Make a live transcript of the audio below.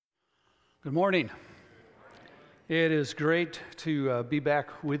Good morning. It is great to be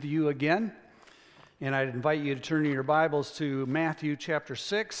back with you again. And I'd invite you to turn in your Bibles to Matthew chapter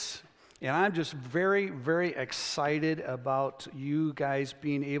 6. And I'm just very, very excited about you guys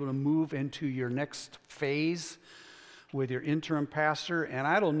being able to move into your next phase with your interim pastor. And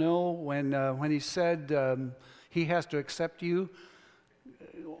I don't know, when he said he has to accept you,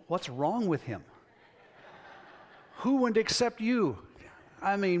 what's wrong with him? Who wouldn't accept you?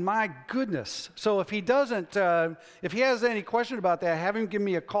 I mean, my goodness. So if he doesn't, if he has any question about that, have him give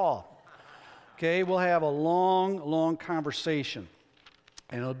me a call. Okay, we'll have a long conversation,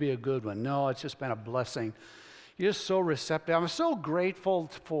 and it'll be a good one. No, it's just been a blessing. You're just so receptive. I'm so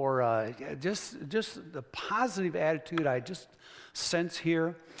grateful for just the positive attitude I just sense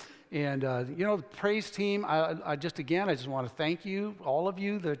here. And, the praise team, I just want to thank you, all of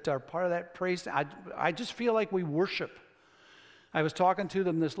you that are part of that praise team. I just feel like we worship. I was talking to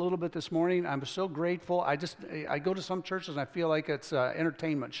them this little bit this morning. I'm so grateful. I go to some churches and I feel like it's an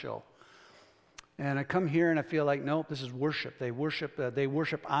entertainment show. And I come here and I feel like, nope, this is worship. They worship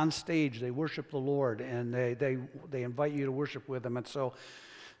on stage. They worship the Lord, and they invite you to worship with them. And so,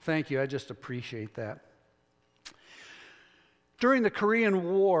 thank you. I just appreciate that. During the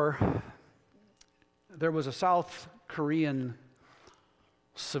Korean War, there was a South Korean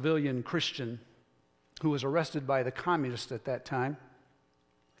civilian Christian who was arrested by the communists at that time,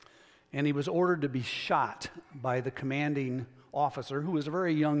 and he was ordered to be shot by the commanding officer, who was a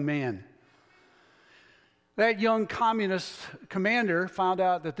very young man. That young communist commander found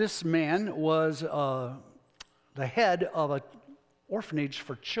out that this man was the head of an orphanage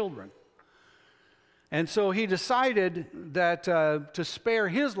for children. And so he decided that to spare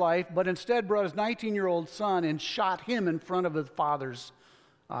his life, but instead brought his 19-year-old son and shot him in front of his father's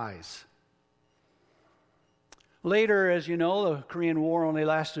eyes. Later, as you know, the Korean War only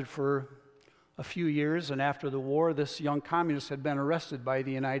lasted for a few years, and after the war, this young communist had been arrested by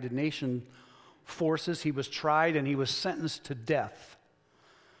the United Nations forces. He was tried and he was sentenced to death.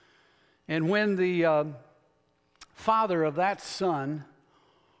 And when the father of that son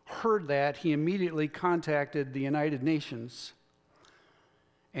heard that, he immediately contacted the United Nations,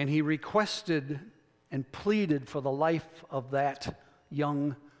 and he requested and pleaded for the life of that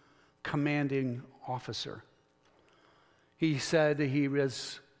young commanding officer. He said he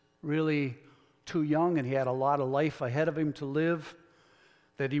was really too young and he had a lot of life ahead of him to live,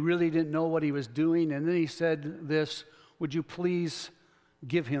 that he really didn't know what he was doing. And then he said this, "Would you please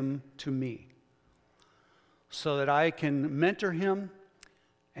give him to me so that I can mentor him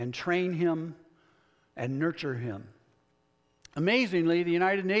and train him and nurture him?" Amazingly, the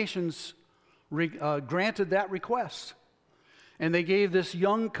United Nations granted that request. And they gave this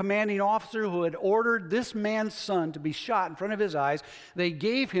young commanding officer who had ordered this man's son to be shot in front of his eyes, they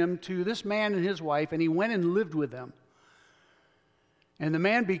gave him to this man and his wife, and he went and lived with them. And the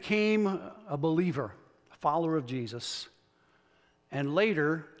man became a believer, a follower of Jesus, and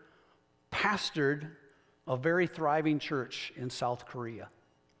later pastored a very thriving church in South Korea,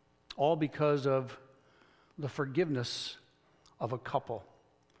 all because of the forgiveness of a couple.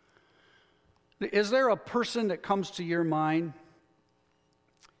 Is there a person that comes to your mind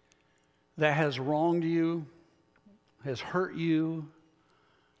that has wronged you, has hurt you,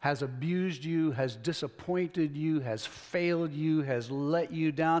 has abused you, has disappointed you, has failed you, has let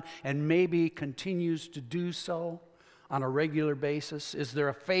you down, and maybe continues to do so on a regular basis? Is there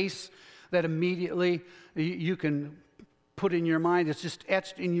a face that immediately you can put in your mind, it's just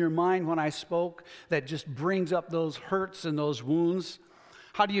etched in your mind when I spoke, that just brings up those hurts and those wounds?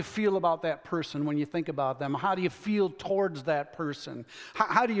 How do you feel about that person when you think about them? How do you feel towards that person?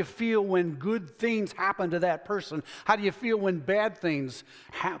 How do you feel when good things happen to that person? How do you feel when bad things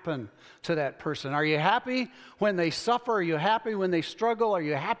happen to that person? Are you happy when they suffer? Are you happy when they struggle? Are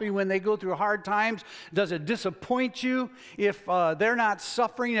you happy when they go through hard times? Does it disappoint you if they're not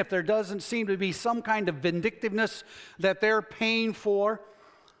suffering, if there doesn't seem to be some kind of vindictiveness that they're paying for?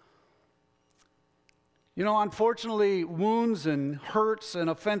 You know, unfortunately, wounds and hurts and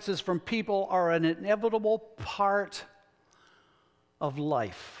offenses from people are an inevitable part of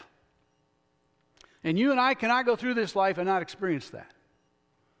life. And you and I cannot go through this life and not experience that.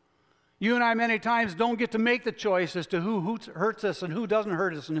 You and I many times don't get to make the choice as to who hurts us and who doesn't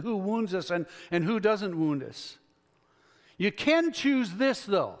hurt us and who wounds us and who doesn't wound us. You can choose this,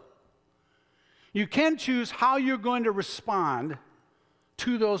 though. You can choose how you're going to respond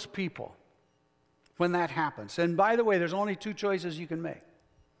to those people when that happens. And by the way, there's only two choices you can make.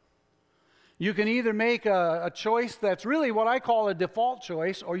 You can either make a choice that's really what I call a default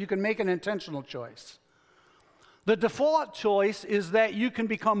choice, or you can make an intentional choice. The default choice is that you can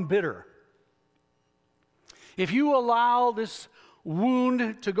become bitter. If you allow this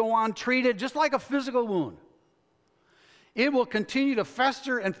wound to go on treated, just like a physical wound, it will continue to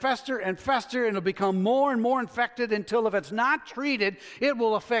fester and fester and fester, and it'll become more and more infected until, if it's not treated, it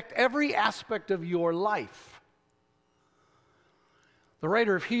will affect every aspect of your life. The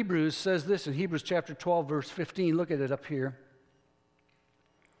writer of Hebrews says this in Hebrews chapter 12, verse 15. Look at it up here.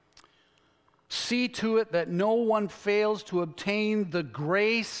 See to it that no one fails to obtain the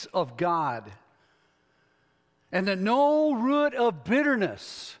grace of God, and that no root of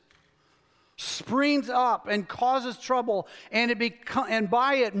bitterness springs up and causes trouble, and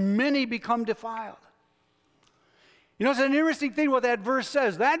by it many become defiled. You know, it's an interesting thing what that verse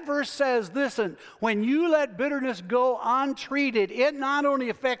says. That verse says, listen, when you let bitterness go untreated, it not only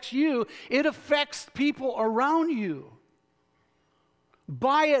affects you, it affects people around you.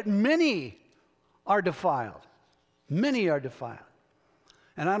 By it many are defiled. Many are defiled.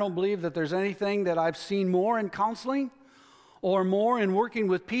 And I don't believe that there's anything that I've seen more in counseling or more in working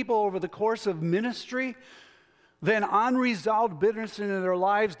with people over the course of ministry than unresolved bitterness in their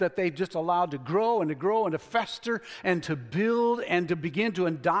lives that they've just allowed to grow and to grow and to fester and to build and to begin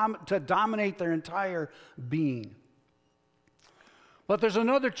to dominate their entire being. But there's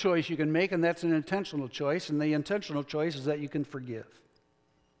another choice you can make, and that's an intentional choice, and the intentional choice is that you can forgive.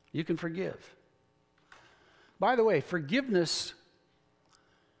 You can forgive. By the way, forgiveness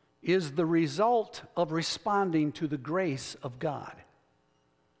is the result of responding to the grace of God.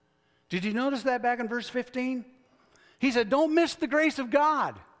 Did you notice that back in verse 15? He said, don't miss the grace of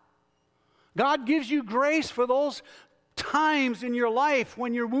God. God gives you grace for those times in your life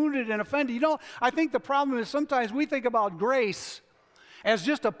when you're wounded and offended. You know, I think the problem is sometimes we think about grace as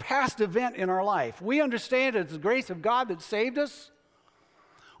just a past event in our life. We understand it's the grace of God that saved us.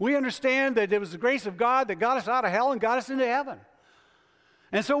 We understand that it was the grace of God that got us out of hell and got us into heaven.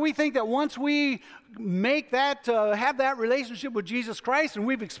 And so we think that once we make that, have that relationship with Jesus Christ and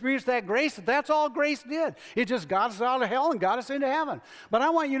we've experienced that grace, that's all grace did. It just got us out of hell and got us into heaven. But I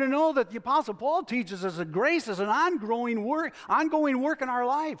want you to know that the Apostle Paul teaches us that grace is an ongoing work in our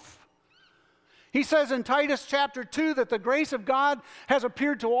life. He says in Titus chapter 2 that the grace of God has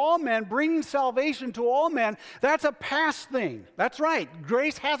appeared to all men, bringing salvation to all men. That's a past thing. That's right.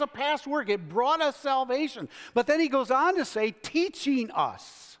 Grace has a past work. It brought us salvation. But then he goes on to say, teaching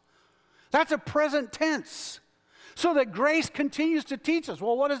us. That's a present tense. So that grace continues to teach us.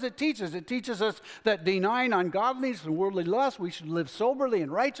 Well, what does it teach us? It teaches us that denying ungodliness and worldly lust, we should live soberly and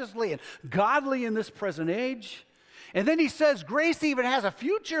righteously and godly in this present age. And then he says grace even has a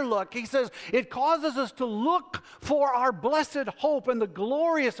future look. He says it causes us to look for our blessed hope and the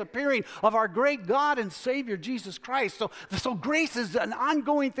glorious appearing of our great God and Savior, Jesus Christ. So grace is an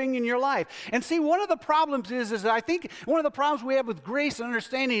ongoing thing in your life. And see, one of the problems is that I think one of the problems we have with grace and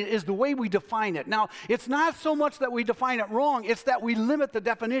understanding it is the way we define it. Now, it's not so much that we define it wrong, it's that we limit the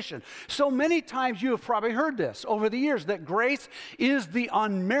definition. So many times you have probably heard this over the years, that grace is the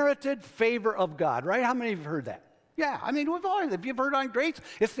unmerited favor of God, right? How many of you have heard that? Yeah, I mean, if you've heard on grace,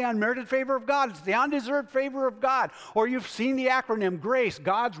 it's the unmerited favor of God. It's the undeserved favor of God. Or you've seen the acronym GRACE,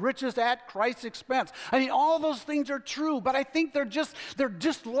 God's riches at Christ's expense. I mean, all those things are true, but I think they're just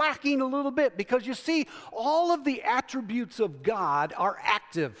lacking a little bit because you see, all of the attributes of God are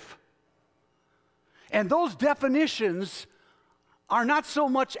active. And those definitions are not so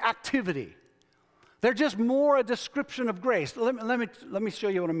much activity. They're just more a description of grace. Let me show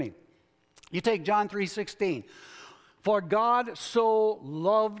you what I mean. You take John 3:16. For God so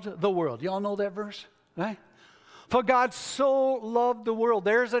loved the world. You all know that verse, right? For God so loved the world.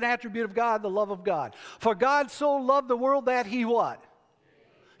 There's an attribute of God, the love of God. For God so loved the world that he what?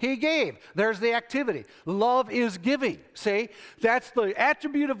 He gave. There's the activity. Love is giving. See? That's the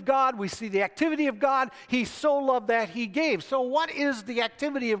attribute of God. We see the activity of God. He so loved that he gave. So what is the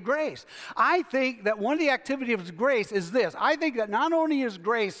activity of grace? I think that one of the activities of grace is this. I think that not only is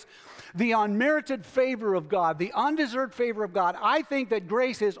grace the unmerited favor of God, the undeserved favor of God, I think that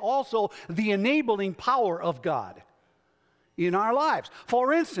grace is also the enabling power of God in our lives.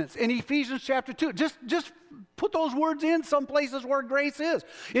 For instance, in Ephesians chapter 2, just put those words in some places where grace is.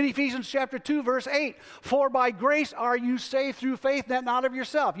 In Ephesians chapter 2, verse 8, for by grace are you saved through faith, that not of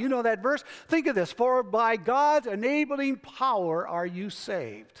yourself. You know that verse? Think of this. For by God's enabling power are you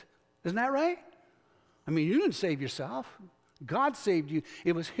saved. Isn't that right? I mean, you didn't save yourself. God saved you.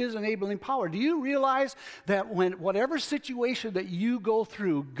 It was his enabling power. Do you realize that when whatever situation that you go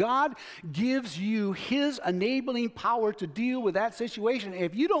through, God gives you his enabling power to deal with that situation?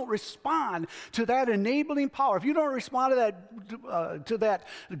 If you don't respond to that enabling power, if you don't respond to that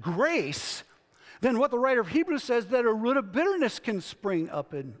grace, then what the writer of Hebrews says, that a root of bitterness can spring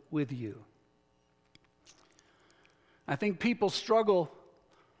up with you. I think people struggle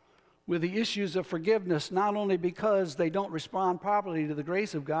with the issues of forgiveness not only because they don't respond properly to the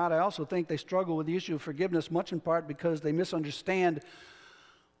grace of God. I also think they struggle with the issue of forgiveness much in part because they misunderstand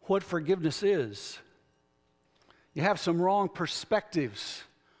what forgiveness is. You have some wrong perspectives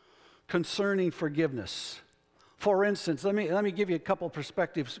concerning forgiveness. For instance, let me give you a couple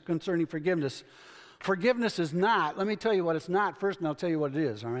perspectives concerning forgiveness. Forgiveness is not, let me tell you what it's not first, and I'll tell you what it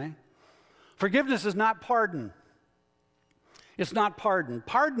is, all right? Forgiveness is not pardon. It's not pardon.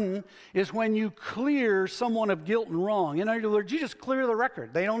 Pardon is when you clear someone of guilt and wrong. In other words, you just clear the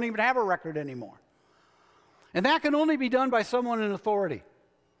record. They don't even have a record anymore. And that can only be done by someone in authority.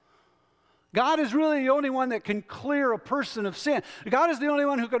 God is really the only one that can clear a person of sin. God is the only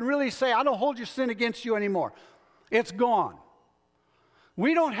one who can really say, I don't hold your sin against you anymore. It's gone.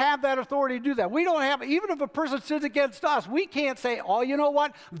 We don't have that authority to do that. We don't have, even if a person sins against us, we can't say, oh, you know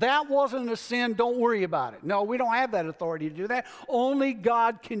what? That wasn't a sin. Don't worry about it. No, we don't have that authority to do that. Only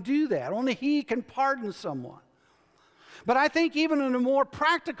God can do that. Only He can pardon someone. But I think even in a more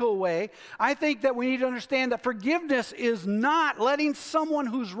practical way, I think that we need to understand that forgiveness is not letting someone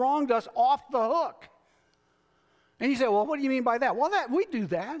who's wronged us off the hook. And you say, well, what do you mean by that? Well, we do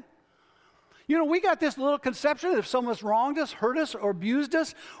that. You know, we got this little conception that if someone's wronged us, hurt us, or abused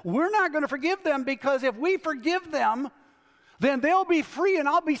us, we're not going to forgive them because if we forgive them, then they'll be free and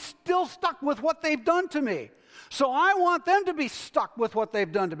I'll be still stuck with what they've done to me. So I want them to be stuck with what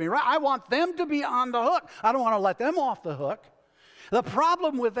they've done to me, right? I want them to be on the hook. I don't want to let them off the hook. The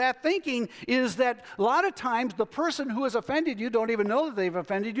problem with that thinking is that a lot of times the person who has offended you don't even know that they've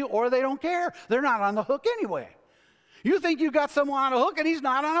offended you, or they don't care. They're not on the hook anyway. You think you got someone on a hook and he's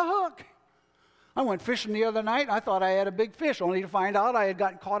not on a hook. I went fishing the other night. I thought I had a big fish, only to find out I had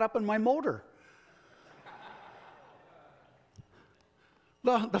gotten caught up in my motor.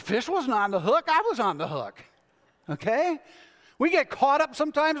 The fish wasn't on the hook. I was on the hook. Okay? We get caught up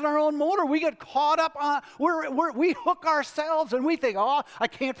sometimes in our own motor. We get caught up on, we hook ourselves and we think, oh, I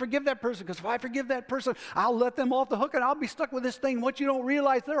can't forgive that person because if I forgive that person, I'll let them off the hook and I'll be stuck with this thing. What you don't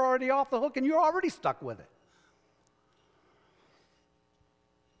realize, they're already off the hook and you're already stuck with it.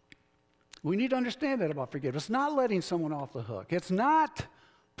 We need to understand that about forgiveness. It's not letting someone off the hook. It's not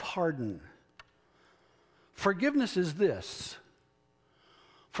pardon. Forgiveness is this.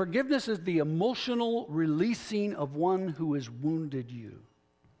 Forgiveness is the emotional releasing of one who has wounded you.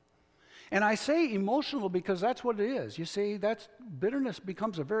 And I say emotional because that's what it is. You see, bitterness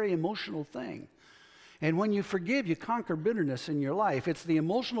becomes a very emotional thing. And when you forgive, you conquer bitterness in your life. It's the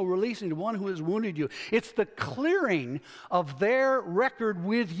emotional releasing of one who has wounded you. It's the clearing of their record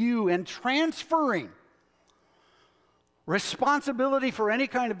with you and transferring responsibility for any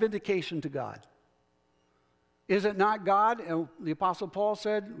kind of vindication to God. Is it not God? The Apostle Paul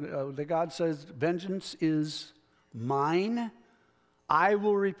said, that God says, vengeance is mine. I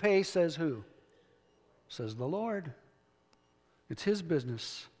will repay, says who? Says the Lord. It's His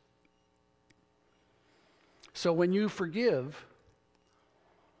business. So when you forgive,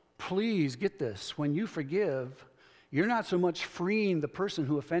 please get this. When you forgive, you're not so much freeing the person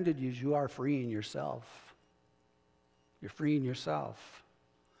who offended you as you are freeing yourself. You're freeing yourself.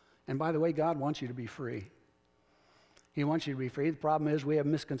 And by the way, God wants you to be free. He wants you to be free. The problem is we have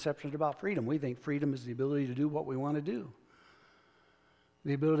misconceptions about freedom. We think freedom is the ability to do what we want to do.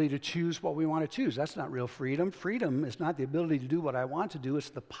 The ability to choose what we want to choose. That's not real freedom. Freedom is not the ability to do what I want to do. It's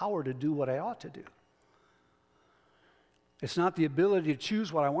the power to do what I ought to do. It's not the ability to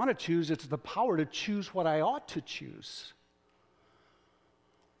choose what I want to choose. It's the power to choose what I ought to choose.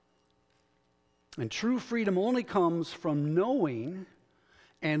 And true freedom only comes from knowing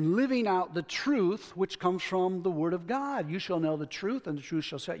and living out the truth which comes from the Word of God. You shall know the truth, and the truth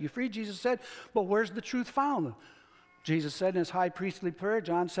shall set you free, Jesus said. But where's the truth found? Jesus said in His high priestly prayer,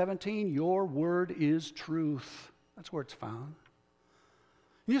 John 17, your word is truth. That's where it's found.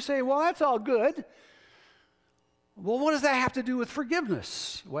 You say, well, that's all good. Well, what does that have to do with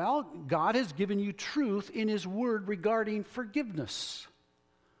forgiveness? Well, God has given you truth in His Word regarding forgiveness.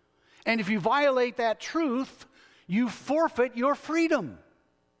 And if you violate that truth, you forfeit your freedom.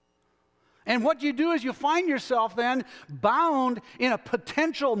 And what you do is you find yourself then bound in a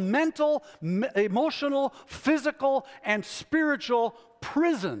potential mental, emotional, physical, and spiritual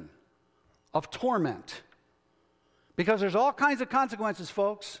prison of torment. Because there's all kinds of consequences,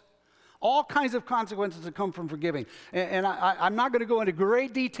 folks. All kinds of consequences that come from forgiving. And I'm not going to go into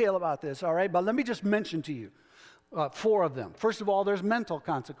great detail about this, all right? But let me just mention to you 4 of them. First of all, there's mental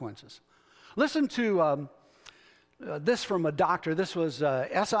consequences. Listen to this from a doctor. This was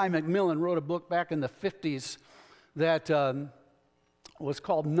S.I. McMillan wrote a book back in the 50s that was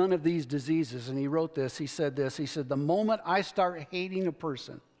called None of These Diseases, and he wrote this. He said this. He said, the moment I start hating a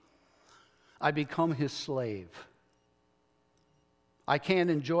person, I become his slave. I can't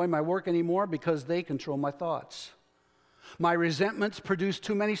enjoy my work anymore because they control my thoughts. My resentments produce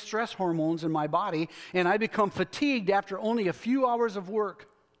too many stress hormones in my body, and I become fatigued after only a few hours of work.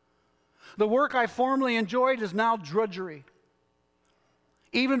 The work I formerly enjoyed is now drudgery.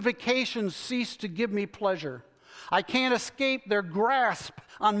 Even vacations cease to give me pleasure. I can't escape their grasp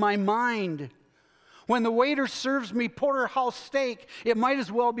on my mind. When the waiter serves me porterhouse steak, it might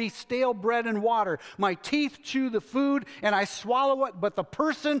as well be stale bread and water. My teeth chew the food and I swallow it, but the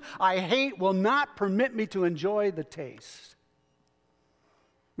person I hate will not permit me to enjoy the taste.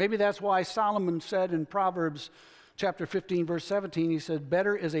 Maybe that's why Solomon said in Proverbs chapter 15, verse 17, he said,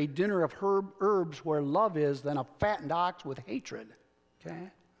 better is a dinner of herbs where love is than a fattened ox with hatred.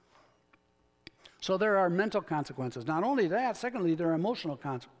 Okay? So there are mental consequences. Not only that, secondly, there are emotional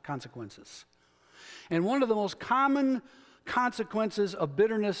consequences. And one of the most common consequences of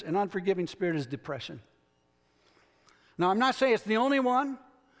bitterness and unforgiving spirit is depression. Now, I'm not saying it's the only one,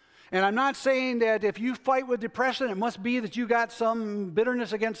 and I'm not saying that if you fight with depression, it must be that you got some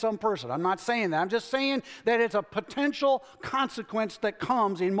bitterness against some person. I'm not saying that. I'm just saying that it's a potential consequence that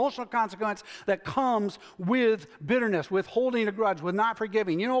comes, emotional consequence that comes with bitterness, with holding a grudge, with not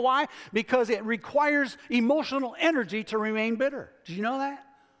forgiving. You know why? Because it requires emotional energy to remain bitter. Did you know that?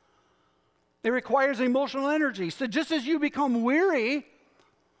 It requires emotional energy. So just as you become weary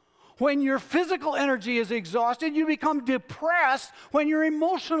when your physical energy is exhausted, you become depressed when your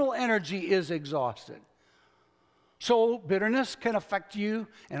emotional energy is exhausted. So bitterness can affect you,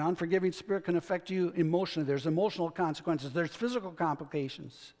 and unforgiving spirit can affect you emotionally. There's emotional consequences. There's physical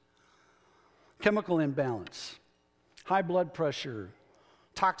complications. Chemical imbalance, high blood pressure,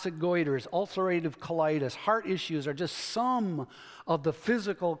 toxic goiters, ulcerative colitis, heart issues are just some of the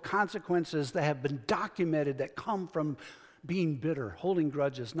physical consequences that have been documented that come from being bitter, holding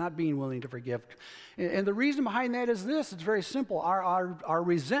grudges, not being willing to forgive. And the reason behind that is this. It's very simple. Our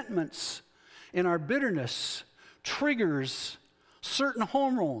resentments and our bitterness triggers certain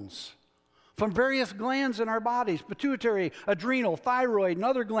hormones from various glands in our bodies, pituitary, adrenal, thyroid, and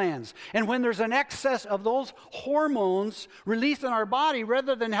other glands. And when there's an excess of those hormones released in our body,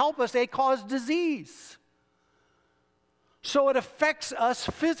 rather than help us, they cause disease. So it affects us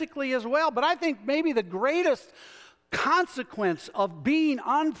physically as well. But I think maybe the greatest consequence of being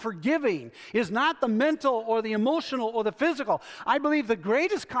unforgiving is not the mental or the emotional or the physical. I believe the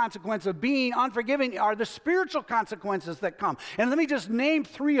greatest consequence of being unforgiving are the spiritual consequences that come. And let me just name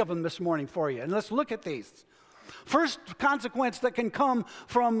 3 of them this morning for you, and let's look at these. First consequence that can come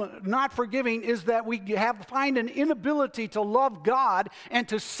from not forgiving is that we find an inability to love God and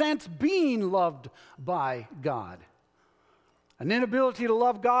to sense being loved by God. An inability to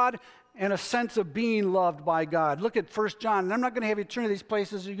love God and a sense of being loved by God. Look at 1 John, and I'm not going to have you turn to these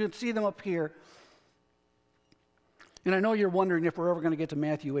places. You can see them up here. And I know you're wondering if we're ever going to get to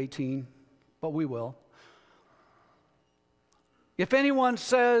Matthew 18, but we will. If anyone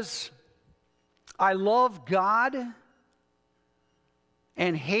says, I love God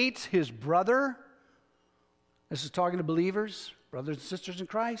and hates his brother, this is talking to believers, brothers and sisters in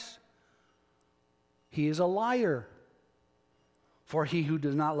Christ, he is a liar. For he who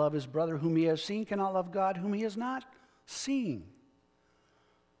does not love his brother whom he has seen cannot love God whom he has not seen.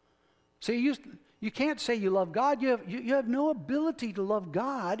 See, you can't say you love God. You have no ability to love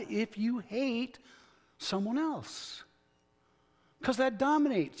God if you hate someone else. Because that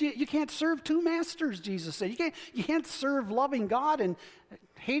dominates. You can't serve 2 masters, Jesus said. You can't serve loving God and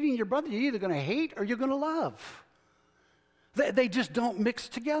hating your brother. You're either going to hate or you're going to love. They just don't mix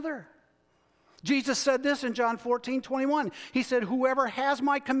together. Jesus said this in John 14:21. He said, whoever has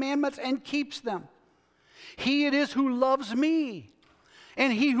my commandments and keeps them, he it is who loves me.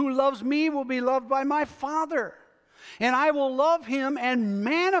 And he who loves me will be loved by my Father. And I will love him and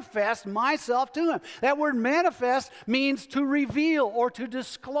manifest myself to him. That word manifest means to reveal or to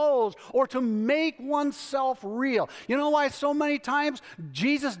disclose or to make oneself real. You know why so many times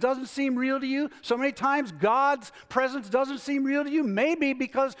Jesus doesn't seem real to you? So many times God's presence doesn't seem real to you? Maybe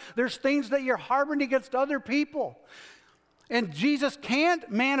because there's things that you're harboring against other people. And Jesus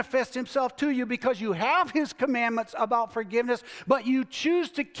can't manifest himself to you because you have his commandments about forgiveness, but you choose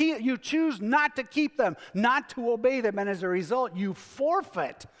not to keep them, not to obey them. And as a result, you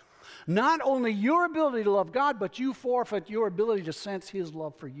forfeit not only your ability to love God, but you forfeit your ability to sense his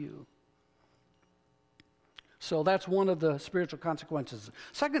love for you. So that's one of the spiritual consequences.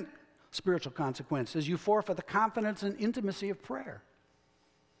 Second spiritual consequence is you forfeit the confidence and intimacy of prayer.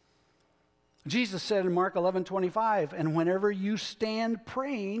 Jesus said in Mark 11:25, and whenever you stand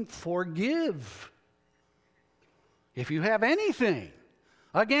praying, forgive if you have anything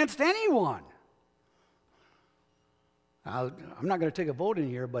against anyone. Now, I'm not going to take a vote in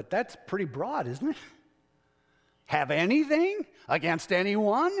here, but that's pretty broad, isn't it? Have anything against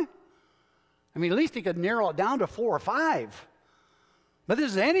anyone? I mean, at least he could narrow it down to 4 or 5. But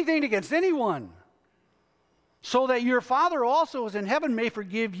this is anything against anyone. So that your Father also is in heaven may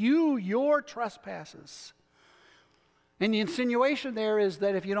forgive you your trespasses. And the insinuation there is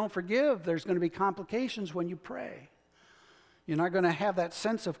that if you don't forgive, there's going to be complications when you pray. You're not going to have that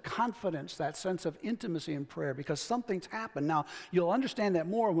sense of confidence, that sense of intimacy in prayer because something's happened. Now, you'll understand that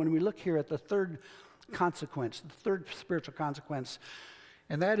more when we look here at the third consequence, the third spiritual consequence,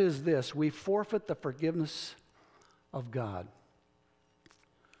 and that is this: we forfeit the forgiveness of God.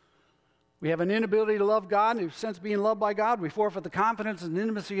 We have an inability to love God, and sense being loved by God. We forfeit the confidence and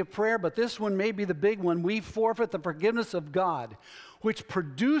intimacy of prayer, but this one may be the big one. We forfeit the forgiveness of God, which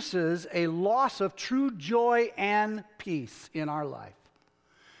produces a loss of true joy and peace in our life.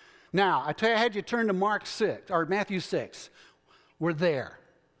 Now, I had you turn to Matthew 6. We're there.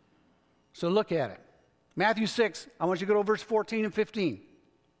 So look at it. Matthew 6, I want you to go to verse 14 and 15.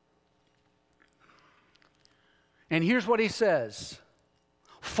 And here's what he says.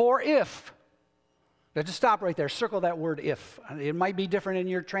 For if, now just stop right there, circle that word if. It might be different in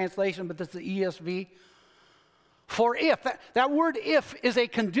your translation, but this is the ESV. For if, that word if is a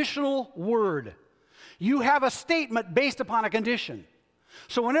conditional word. You have a statement based upon a condition.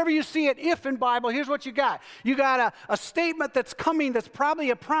 So whenever you see an if in Bible, here's what you got. You got a statement that's coming that's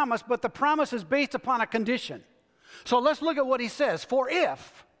probably a promise, but the promise is based upon a condition. So let's look at what he says. For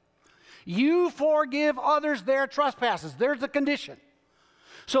if you forgive others their trespasses, there's the condition.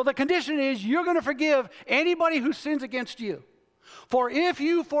 So the condition is you're going to forgive anybody who sins against you. For if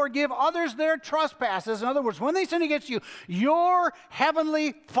you forgive others their trespasses, in other words, when they sin against you, your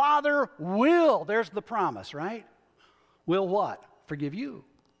heavenly Father will, there's the promise, right? Will what? Forgive you.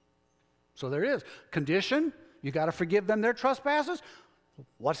 So there is. Condition, you got to forgive them their trespasses.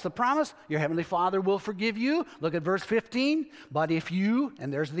 What's the promise? Your heavenly Father will forgive you. Look at verse 15. But if you,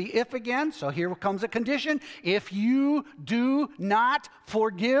 and there's the if again, so here comes a condition. If you do not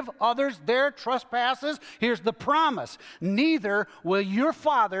forgive others their trespasses, here's the promise. Neither will your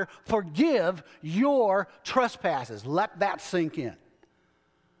Father forgive your trespasses. Let that sink in.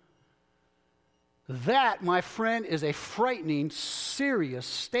 That, my friend, is a frightening, serious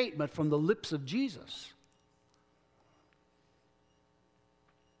statement from the lips of Jesus.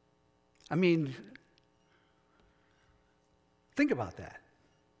 I mean, think about that.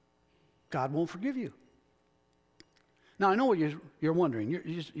 God won't forgive you. Now, I know what you're wondering.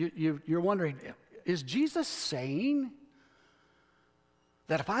 You're wondering, is Jesus saying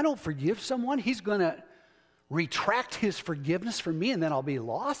that if I don't forgive someone, he's going to retract his forgiveness from me and then I'll be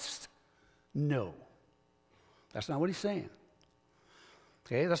lost? No. That's not what he's saying.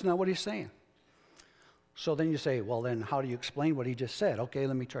 Okay, that's not what he's saying. So then you say, well, then how do you explain what he just said? Okay,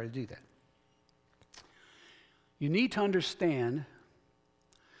 let me try to do that. You need to understand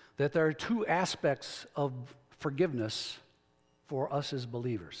that there are 2 aspects of forgiveness for us as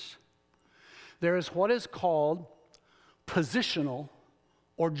believers. There is what is called positional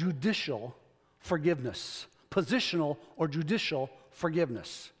or judicial forgiveness. Positional or judicial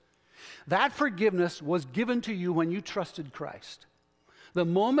forgiveness. That forgiveness was given to you when you trusted Christ. The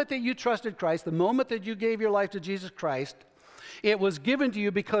moment that you trusted Christ, the moment that you gave your life to Jesus Christ, it was given to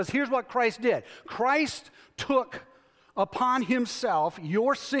you because here's what Christ did. Christ took upon himself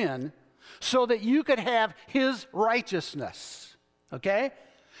your sin so that you could have his righteousness. Okay?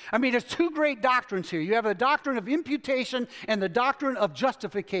 I mean, there's 2 great doctrines here. You have the doctrine of imputation and the doctrine of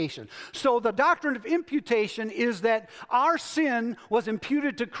justification. So the doctrine of imputation is that our sin was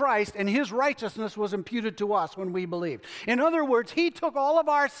imputed to Christ and his righteousness was imputed to us when we believed. In other words, he took all of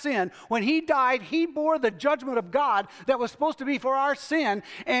our sin. When he died, he bore the judgment of God that was supposed to be for our sin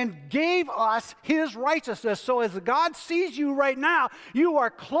and gave us his righteousness. So as God sees you right now, you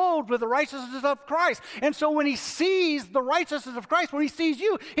are clothed with the righteousness of Christ. And so when he sees the righteousness of Christ, when he sees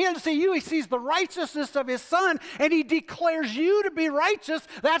you, he doesn't see you, he sees the righteousness of his Son, and he declares you to be righteous.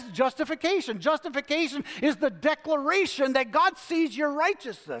 That's justification. Justification is the declaration that God sees your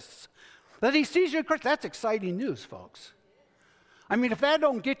righteousness, that he sees you in Christ. That's exciting news, folks. I mean, if that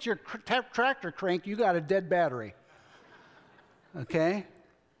don't get your tractor crank, you got a dead battery. Okay?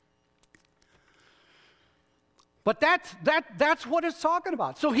 But that's what it's talking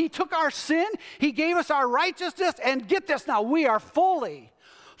about. So he took our sin, he gave us our righteousness, and get this now, we are fully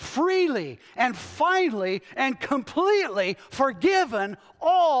freely and finally and completely forgiven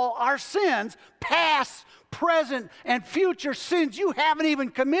all our sins, past, present, and future sins you haven't even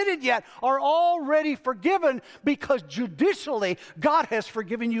committed yet are already forgiven because judicially God has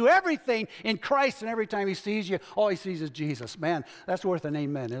forgiven you everything in Christ, and every time he sees you, all he sees is Jesus. Man, that's worth an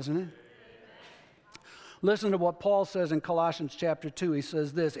amen, isn't it? Listen to what Paul says in Colossians chapter 2. He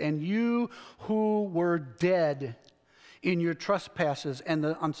says this, "And you who were dead in your trespasses and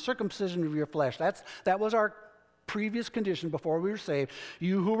the uncircumcision of your flesh." That was our previous condition before we were saved.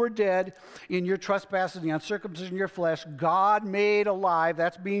 "You who were dead in your trespasses and the uncircumcision of your flesh, God made alive."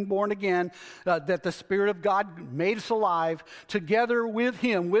 That's being born again, that the Spirit of God made us alive together with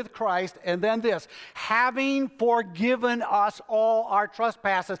him, with Christ. And then this, "having forgiven us all our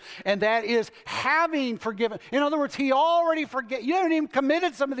trespasses." And that is having forgiven. In other words, he already forget. You haven't even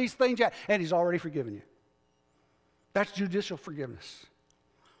committed some of these things yet, and he's already forgiven you. That's judicial forgiveness.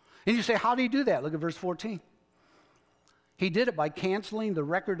 And you say, how do you do that? Look at verse 14. He did it by canceling the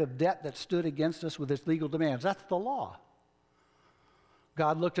record of debt that stood against us with its legal demands. That's the law.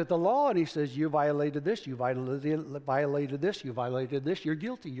 God looked at the law and he says, you violated this, you violated this, you violated this, you're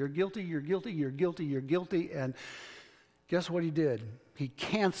guilty, you're guilty, you're guilty, you're guilty, you're guilty. And guess what he did? He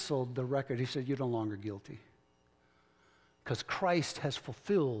canceled the record. He said, you're no longer guilty. Because Christ has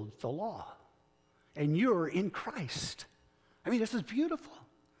fulfilled the law. And you're in Christ. I mean, this is beautiful.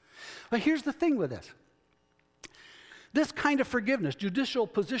 But here's the thing with this. This kind of forgiveness, judicial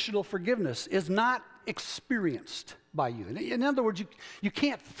positional forgiveness, is not experienced by you. In other words, you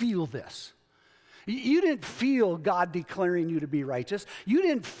can't feel this. You didn't feel God declaring you to be righteous. You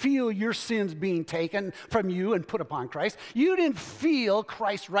didn't feel your sins being taken from you and put upon Christ. You didn't feel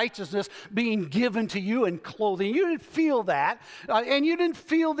Christ's righteousness being given to you and clothing. You didn't feel that. And you didn't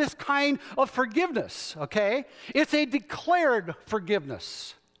feel this kind of forgiveness, okay? It's a declared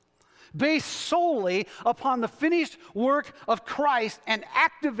forgiveness, based solely upon the finished work of Christ and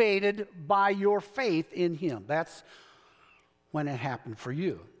activated by your faith in him. That's when it happened for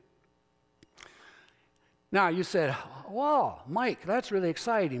you. Now, you said, wow, Mike, that's really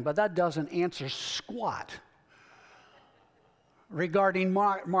exciting, but that doesn't answer squat regarding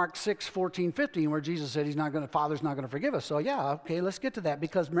Mark 6, 14, 15, where Jesus said Father's not going to forgive us. So yeah, okay, let's get to that,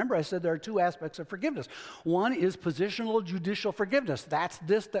 because remember I said there are two aspects of forgiveness. One is positional judicial forgiveness. That's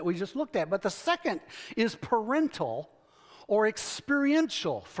this that we just looked at. But the second is parental or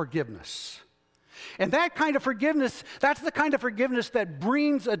experiential forgiveness. And that kind of forgiveness, that's the kind of forgiveness that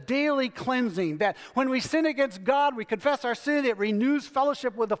brings a daily cleansing. That when we sin against God, we confess our sin, it renews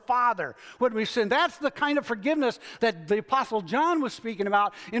fellowship with the Father. When we sin, that's the kind of forgiveness that the Apostle John was speaking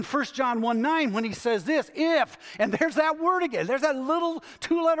about in 1 John 1:9 when he says this, if, and there's that word again. There's that little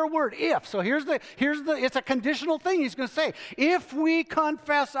two-letter word, if. So it's a conditional thing he's going to say. If we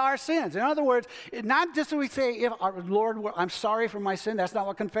confess our sins. In other words, not just that we say, if Lord, I'm sorry for my sin. That's not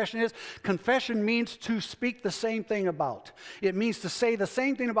what confession is. Confession means to speak the same thing about. It means to say the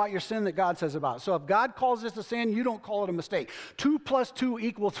same thing about your sin that God says about. So if God calls this a sin, you don't call it a mistake. 2 +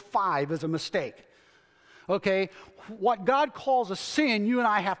 2 = 5 is a mistake. Okay? What God calls a sin, you and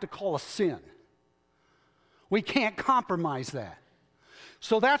I have to call a sin. We can't compromise that.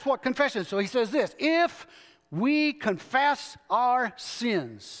 So that's what confession is. So he says this, if we confess our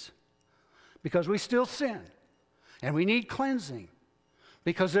sins, because we still sin, and we need cleansing,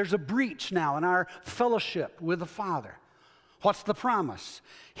 because there's a breach now in our fellowship with the Father. What's the promise?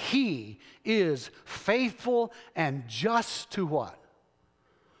 He is faithful and just to what?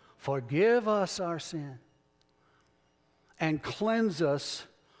 Forgive us our sin and cleanse us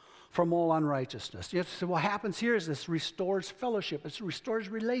from all unrighteousness. So what happens here is this restores fellowship. It restores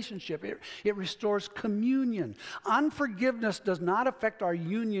relationship. It restores communion. Unforgiveness does not affect our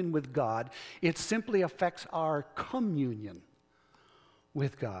union with God. It simply affects our communion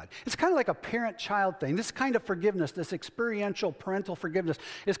with God. It's kind of like a parent-child thing. This kind of forgiveness, this experiential parental forgiveness,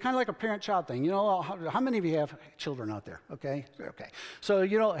 is kind of like a parent-child thing. You know, how many of you have children out there? Okay. So,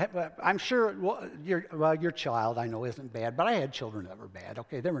 you know, I'm sure your child, I know, isn't bad, but I had children that were bad.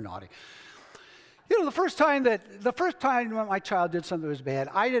 Okay, they were naughty. You know, the first time my child did something that was bad,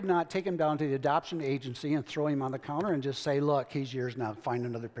 I did not take him down to the adoption agency and throw him on the counter and just say, look, he's yours now, find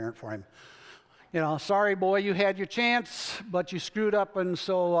another parent for him. You know, sorry, boy, you had your chance, but you screwed up, and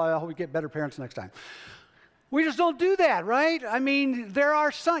so I hope we get better parents next time. We just don't do that, right? I mean, there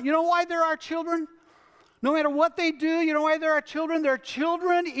are some. You know why there are children? No matter what they do, you know why there are children? They're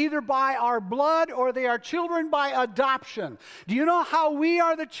children either by our blood or they are children by adoption. Do you know how we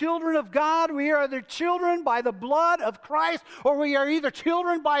are the children of God? We are the children by the blood of Christ, or we are either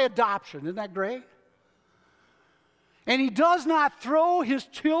children by adoption. Isn't that great? And he does not throw his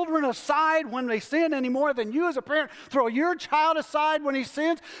children aside when they sin any more than you as a parent throw your child aside when he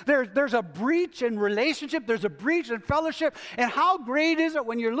sins. There's a breach in relationship. There's a breach in fellowship. And how great is it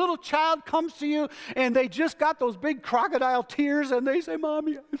when your little child comes to you and they just got those big crocodile tears and they say,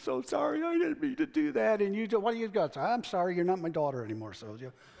 Mommy, I'm so sorry. I didn't mean to do that. And you do, what do you got? I'm sorry, you're not my daughter anymore. So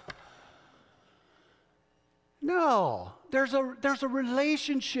you. No, there's a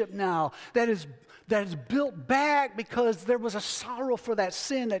relationship now that is built back because there was a sorrow for that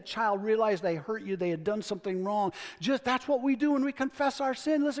sin. That child realized they hurt you, they had done something wrong. That's what we do when we confess our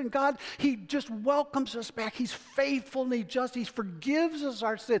sin. Listen, God, He just welcomes us back. He's faithful and He's just. He forgives us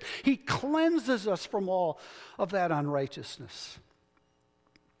our sin. He cleanses us from all of that unrighteousness.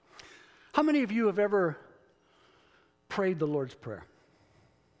 How many of you have ever prayed the Lord's Prayer?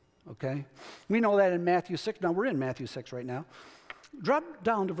 Okay? We know that in Matthew 6. Now, we're in Matthew 6 right now. Drop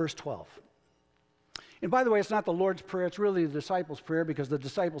down to verse 12. And by the way, it's not the Lord's Prayer. It's really the disciples' prayer because the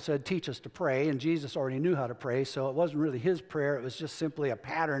disciples said, teach us to pray, and Jesus already knew how to pray, so it wasn't really His prayer. It was just simply a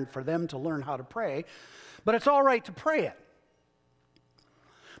pattern for them to learn how to pray. But it's all right to pray it.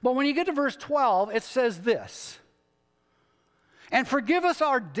 But when you get to verse 12, it says this. And forgive us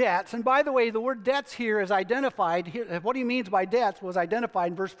our debts. And by the way, the word debts here is identified. What he means by debts was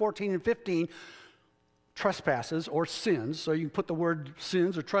identified in verse 14 and 15. Trespasses or sins. So you can put the word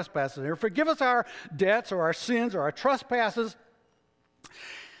sins or trespasses there. Forgive us our debts or our sins or our trespasses.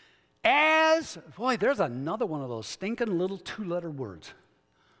 There's another one of those stinking little 2-letter words.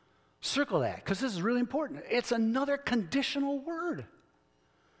 Circle that because this is really important. It's another conditional word.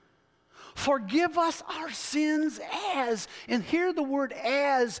 Forgive us our sins as, and here the word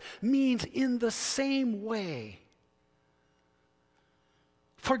as means in the same way.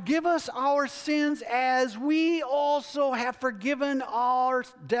 Forgive us our sins as we also have forgiven our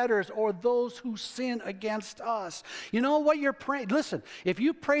debtors or those who sin against us. You know what you're praying? Listen, if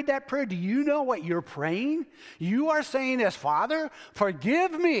you prayed that prayer, do you know what you're praying? You are saying this, Father,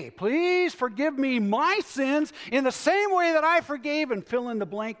 forgive me. Please forgive me my sins in the same way that I forgave, and fill in the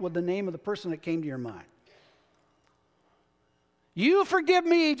blank with the name of the person that came to your mind. You forgive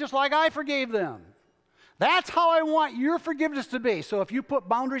me just like I forgave them. That's how I want your forgiveness to be. So if you put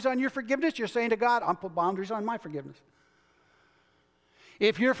boundaries on your forgiveness, you're saying to God, I'll put boundaries on my forgiveness.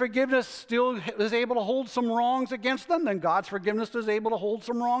 If your forgiveness still is able to hold some wrongs against them, then God's forgiveness is able to hold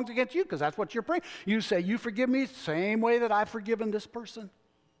some wrongs against you, because that's what you're praying. You say, you forgive me the same way that I've forgiven this person.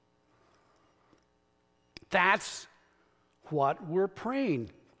 That's what we're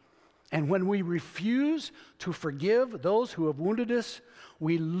praying. And when we refuse to forgive those who have wounded us,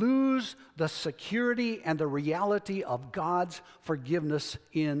 we lose the security and the reality of God's forgiveness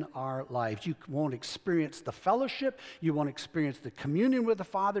in our lives. You won't experience the fellowship. You won't experience the communion with the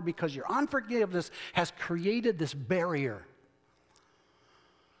Father because your unforgiveness has created this barrier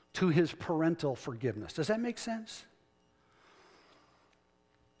to His parental forgiveness. Does that make sense?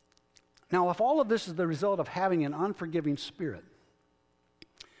 Now, if all of this is the result of having an unforgiving spirit,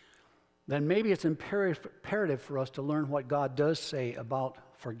 then maybe it's imperative for us to learn what God does say about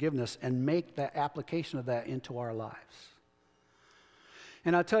forgiveness and make that application of that into our lives.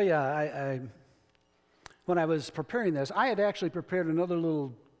 And I'll tell you, when I was preparing this, I had actually prepared another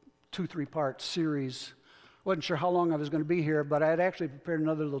little 2-3-part series. Wasn't sure how long I was going to be here, but I had actually prepared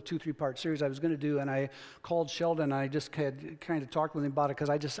another little 2-3-part series I was going to do, and I called Sheldon, and I just had kind of talked with him about it because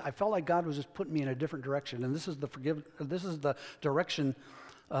I felt like God was just putting me in a different direction, and this is the direction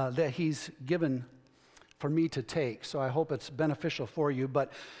that He's given for me to take. So I hope it's beneficial for you.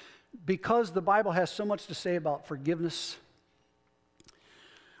 But because the Bible has so much to say about forgiveness,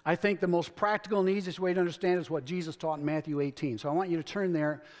 I think the most practical and easiest way to understand is what Jesus taught in Matthew 18. So I want you to turn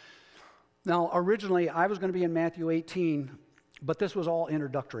there. Now, originally, I was going to be in Matthew 18, but this was all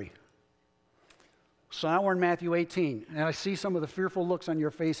introductory. So now we're in Matthew 18, and I see some of the fearful looks on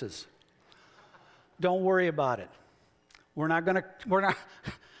your faces. Don't worry about it. We're not going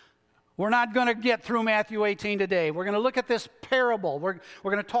to get through Matthew 18 today. We're going to look at this parable. We're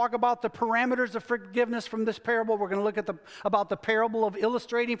going to talk about the parameters of forgiveness from this parable. We're going to look at about the parable of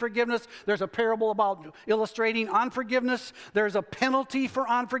illustrating forgiveness. There's a parable about illustrating unforgiveness. There's a penalty for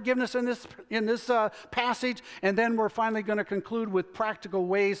unforgiveness in this passage. And then we're finally going to conclude with practical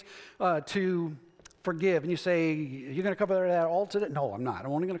ways to forgive. And you say, you're going to cover that all today? No, I'm not.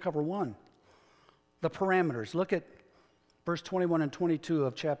 I'm only going to cover one. The parameters. Look at verse 21 and 22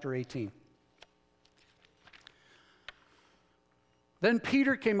 of chapter 18. Then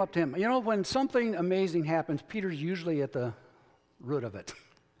Peter came up to him. You know, when something amazing happens, Peter's usually at the root of it.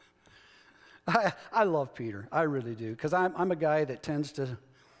 I love Peter. I really do. Because I'm a guy that tends to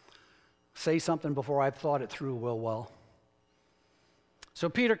say something before I've thought it through well. So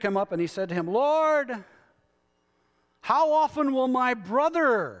Peter came up and he said to him, Lord, how often will my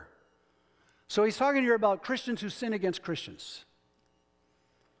brother... So he's talking here about Christians who sin against Christians.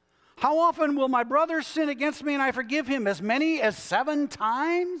 How often will my brother sin against me and I forgive him? As many as 7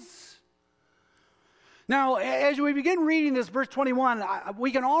 times? Now, as we begin reading this, verse 21,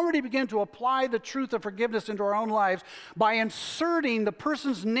 we can already begin to apply the truth of forgiveness into our own lives by inserting the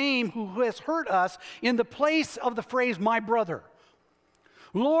person's name who has hurt us in the place of the phrase, my brother.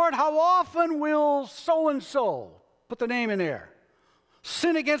 Lord, how often will so-and-so, put the name in there,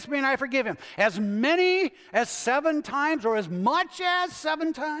 sin against me and I forgive him? As many as 7 times or as much as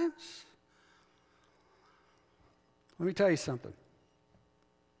 7 times? Let me tell you something.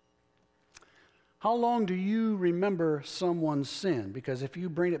 How long do you remember someone's sin? Because if you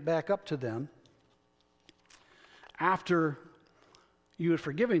bring it back up to them after you have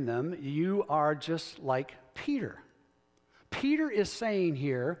forgiven them, you are just like Peter. Peter is saying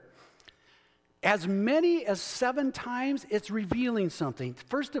here, as many as 7 times, it's revealing something.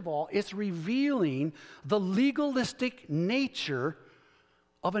 First of all, it's revealing the legalistic nature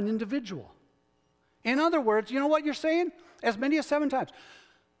of an individual. In other words, you know what you're saying? As many as 7 times.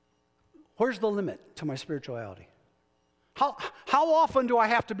 Where's the limit to my spirituality? How often do I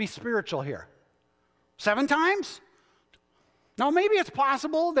have to be spiritual here? 7 times? Now, maybe it's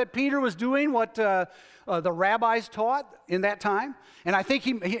possible that Peter was doing what the rabbis taught in that time. And I think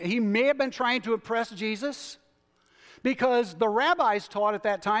he may have been trying to impress Jesus, because the rabbis taught at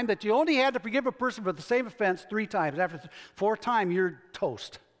that time that you only had to forgive a person for the same offense 3 times. After the 4th time, you're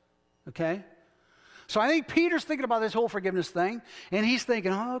toast. Okay? So I think Peter's thinking about this whole forgiveness thing, and he's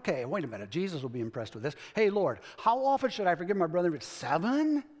thinking, oh, okay, wait a minute, Jesus will be impressed with this. Hey, Lord, how often should I forgive my brother?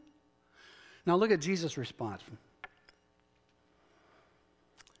 7? Now look at Jesus' response.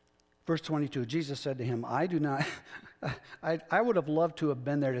 Verse 22, Jesus said to him, I would have loved to have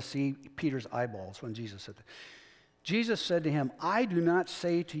been there to see Peter's eyeballs when Jesus said that. Jesus said to him, I do not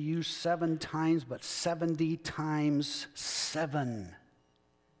say to you 7 times, but 70 times 7.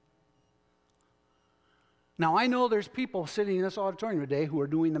 Now, I know there's people sitting in this auditorium today who are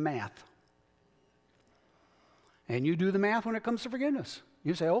doing the math. And you do the math when it comes to forgiveness.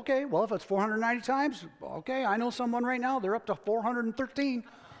 You say, okay, well, if it's 490 times, okay, I know someone right now, they're up to 413.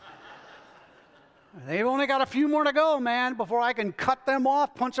 They've only got a few more to go, man, before I can cut them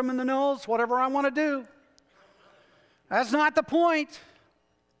off, punch them in the nose, whatever I want to do. That's not the point.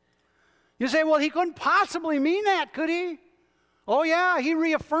 You say, well, he couldn't possibly mean that, could he? Oh, yeah, he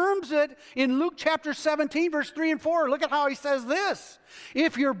reaffirms it in Luke chapter 17, verse 3 and 4. Look at how he says this.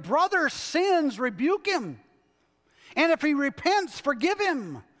 If your brother sins, rebuke him. And if he repents, forgive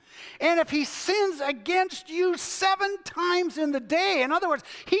him. And if he sins against you 7 times in the day, in other words,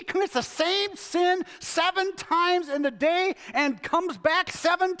 he commits the same sin 7 times in the day and comes back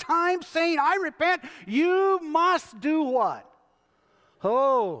 7 times saying, I repent, you must do what?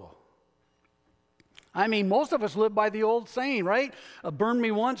 Oh. I mean, most of us live by the old saying, right? Burn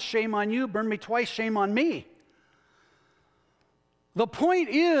me once, shame on you. Burn me twice, shame on me. The point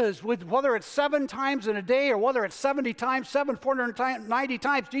is, with whether it's 7 times in a day or whether it's 70 times, 490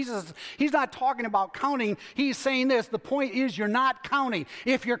 times, Jesus, he's not talking about counting. He's saying this. The point is, you're not counting.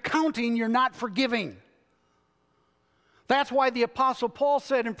 If you're counting, you're not forgiving. That's why the Apostle Paul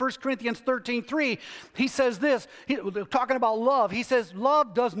said in 1 Corinthians 13:3, he says this, talking about love. He says,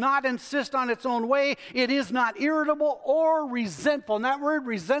 love does not insist on its own way. It is not irritable or resentful. And that word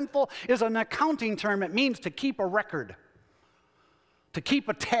resentful is an accounting term. It means to keep a record, to keep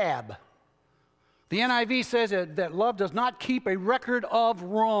a tab. The NIV says that love does not keep a record of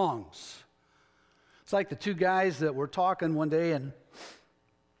wrongs. It's like the 2 guys that were talking one day, and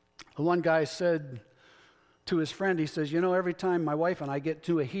the one guy said to his friend, he says, you know, every time my wife and I get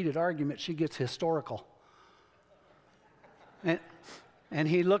to a heated argument, she gets historical. And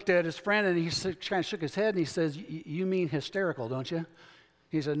he looked at his friend and he kind of shook his head and he says, you mean hysterical, don't you?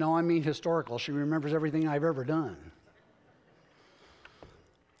 He said, no, I mean historical. She remembers everything I've ever done.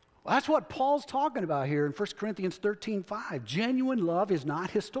 Well, that's what Paul's talking about here in 1 Corinthians 13:5. Genuine love is not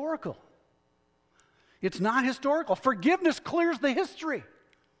historical. It's not historical. Forgiveness clears the history.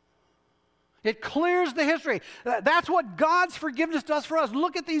 It clears the history. That's what God's forgiveness does for us.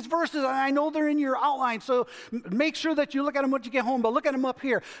 Look at these verses, and I know they're in your outline, so make sure that you look at them when you get home, but look at them up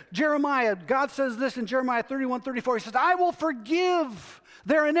here. Jeremiah, God says this in Jeremiah 31:34. He says, I will forgive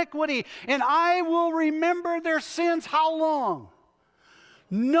their iniquity, and I will remember their sins. How long?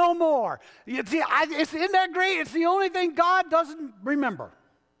 No more. Isn't that great? It's the only thing God doesn't remember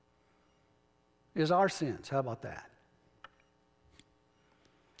is our sins. How about that?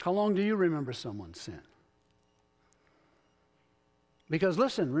 How long do you remember someone's sin? Because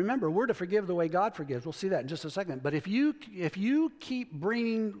listen, remember, we're to forgive the way God forgives. We'll see that in just a second. But if you keep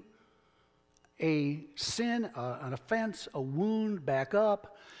bringing a sin, an offense, a wound back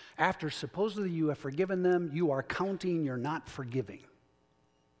up after supposedly you have forgiven them, you are counting you're not forgiving.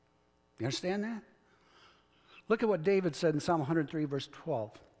 You understand that? Look at what David said in Psalm 103, verse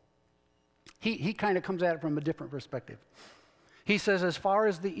 12. He kind of comes at it from a different perspective. He says, as far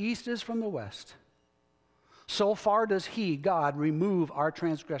as the east is from the west, so far does he, God, remove our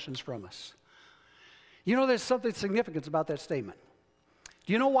transgressions from us. You know, there's something significant about that statement.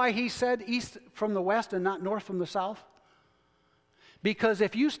 Do you know why he said east from the west and not north from the south? Because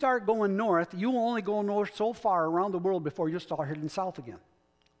if you start going north, you will only go north so far around the world before you start heading south again.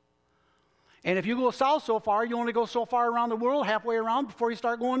 And if you go south so far, you only go so far around the world, halfway around, before you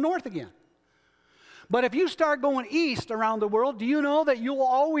start going north again. But if you start going east around the world, do you know that you will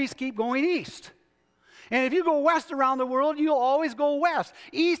always keep going east? And if you go west around the world, you'll always go west.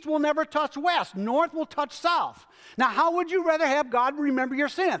 East will never touch west. North will touch south. Now, how would you rather have God remember your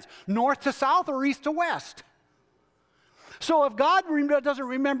sins? North to south or east to west? So if God doesn't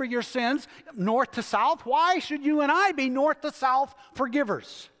remember your sins north to south, why should you and I be north to south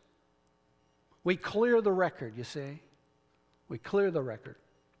forgivers? We clear the record, you see. We clear the record.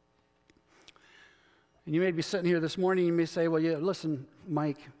 And you may be sitting here this morning, you may say, well, yeah, listen,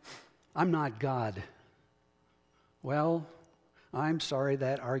 Mike, I'm not God. Well, I'm sorry,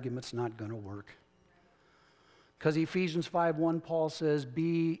 that argument's not going to work. Because Ephesians 5:1, Paul says,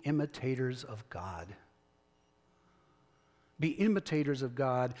 be imitators of God. Be imitators of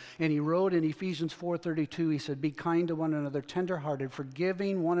God. And he wrote in Ephesians 4:32, he said, be kind to one another, tenderhearted,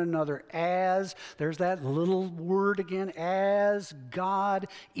 forgiving one another as, there's that little word again, as God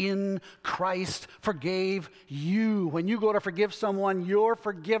in Christ forgave you. When you go to forgive someone, your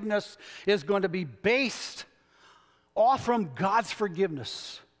forgiveness is going to be based off from God's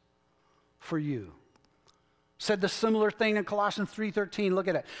forgiveness for you. Said the similar thing in Colossians 3:13. Look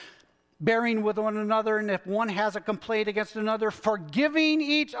at it. Bearing with one another, and if one has a complaint against another, forgiving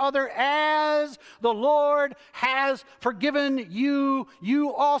each other as the Lord has forgiven you,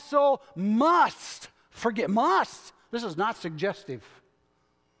 you also must forgive. Must. This is not suggestive.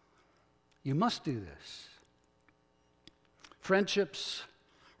 You must do this. Friendships,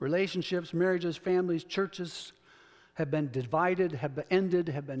 relationships, marriages, families, churches have been divided, have been ended,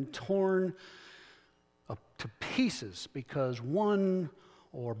 have been torn up to pieces because one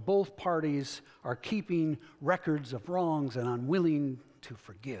or both parties are keeping records of wrongs and unwilling to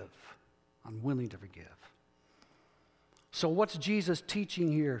forgive. Unwilling to forgive. So what's Jesus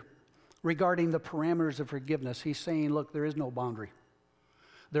teaching here regarding the parameters of forgiveness? He's saying, look, there is no boundary.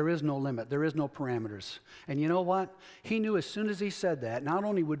 There is no limit. There is no parameters. And you know what? He knew as soon as he said that, not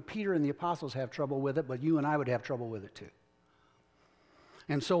only would Peter and the apostles have trouble with it, but you and I would have trouble with it too.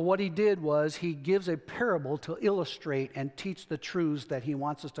 And so what he did was he gives a parable to illustrate and teach the truths that he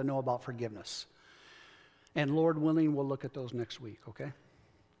wants us to know about forgiveness. And Lord willing, we'll look at those next week, okay?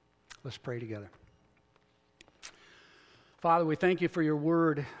 Let's pray together. Father, we thank you for your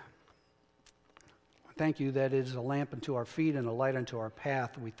word. Thank you that it is a lamp unto our feet and a light unto our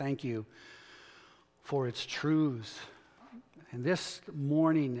path. We thank you for its truths. And this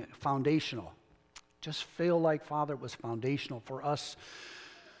morning, foundational. Just feel like, Father, it was foundational for us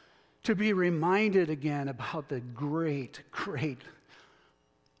to be reminded again about the great, great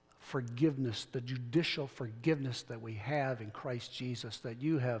forgiveness, the judicial forgiveness that we have in Christ Jesus, that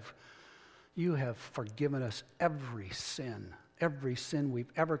you have forgiven us every sin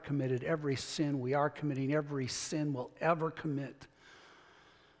we've ever committed, every sin we are committing, every sin we'll ever commit.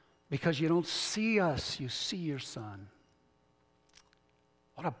 Because you don't see us, you see your Son.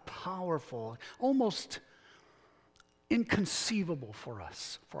 What a powerful, almost inconceivable for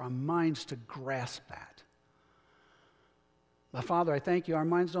us, for our minds to grasp that. But Father, I thank you, our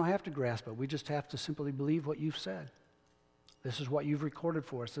minds don't have to grasp it. We just have to simply believe what you've said. This is what you've recorded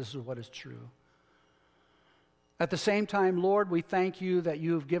for us. This is what is true. At the same time, Lord, we thank you that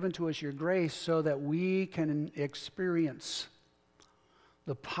you have given to us your grace so that we can experience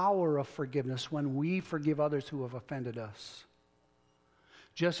the power of forgiveness when we forgive others who have offended us.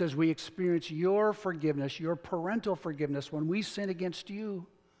 Just as we experience your forgiveness, your parental forgiveness, when we sin against you.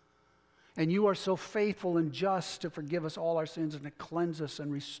 And you are so faithful and just to forgive us all our sins and to cleanse us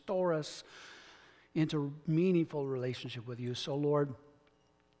and restore us into meaningful relationship with you. So, Lord,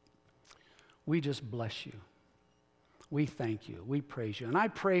 we just bless you. We thank you. We praise you. And I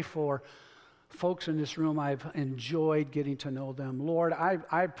pray for folks in this room. I've enjoyed getting to know them. Lord,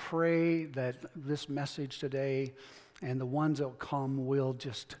 I pray that this message today And the ones that will come will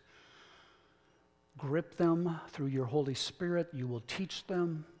just grip them through your Holy Spirit. You will teach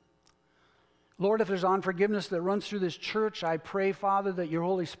them. Lord, if there's unforgiveness that runs through this church, I pray, Father, that your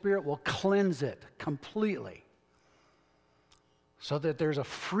Holy Spirit will cleanse it completely so that there's a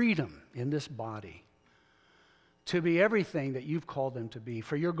freedom in this body to be everything that you've called them to be.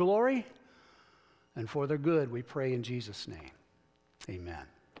 For your glory and for their good, we pray in Jesus' name. Amen.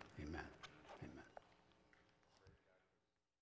 Amen.